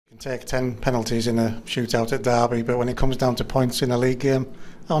take 10 penalties in a shootout at Derby, but when it comes down to points in a league game,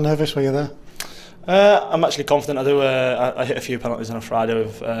 how nervous were you there? I'm actually confident. I do. I hit a few penalties on a Friday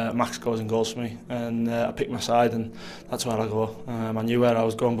with Max scoring goals for me, and I picked my side, and that's where I go. I knew where I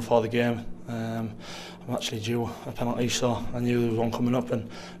was going before the game. I'm actually due a penalty, so I knew there was one coming up, and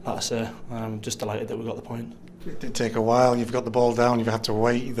like I say, I'm just delighted that we got the point. It did take a while. You've got the ball down, you've had to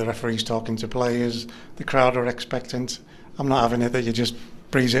wait, the referee's talking to players, the crowd are expectant. I'm not having it that you just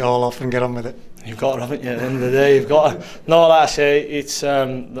breeze it all off and get on with it. You've got to, haven't you? At the end of the day, you've got to. No, like I say, it's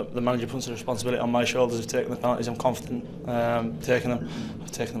the manager puts the responsibility on my shoulders of taking the penalties. I'm confident taking them.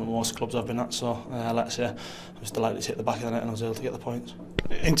 I've taken them at most clubs I've been at, so like I say, I'm just delighted to hit the back of the net and I was able to get the points.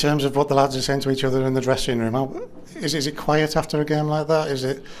 In terms of what the lads are saying to each other in the dressing room, is it quiet after a game like that? Is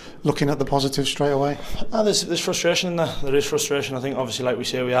it looking at the positives straight away? There's frustration in there. There is frustration. I think obviously, like we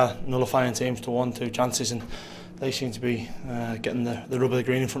say, we are nullifying teams to 1-2 chances, and they seem to be getting the rub of the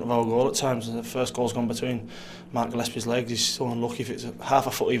green in front of our goal at times. And the first goal's gone between Mark Gillespie's legs. He's so unlucky. If it's half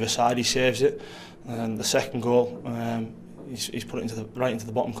a foot either side, he saves it. And the second goal, he's put it right into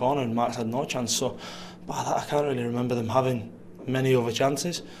the bottom corner, and Mark's had no chance. So, I can't really remember them having many other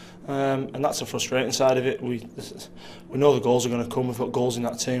chances, and that's the frustrating side of it. We know the goals are going to come. We've got goals in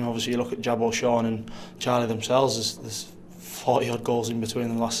that team. Obviously, you look at Jabbo, Sean, and Charlie themselves. There's 40 odd goals in between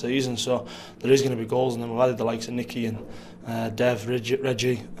them last season, so there is going to be goals, and then we've added the likes of Nicky and Dev,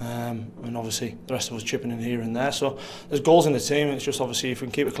 Reggie, and obviously the rest of us chipping in here and there. So there's goals in the team. It's just obviously if we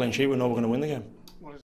can keep a clean sheet, we know we're going to win the game.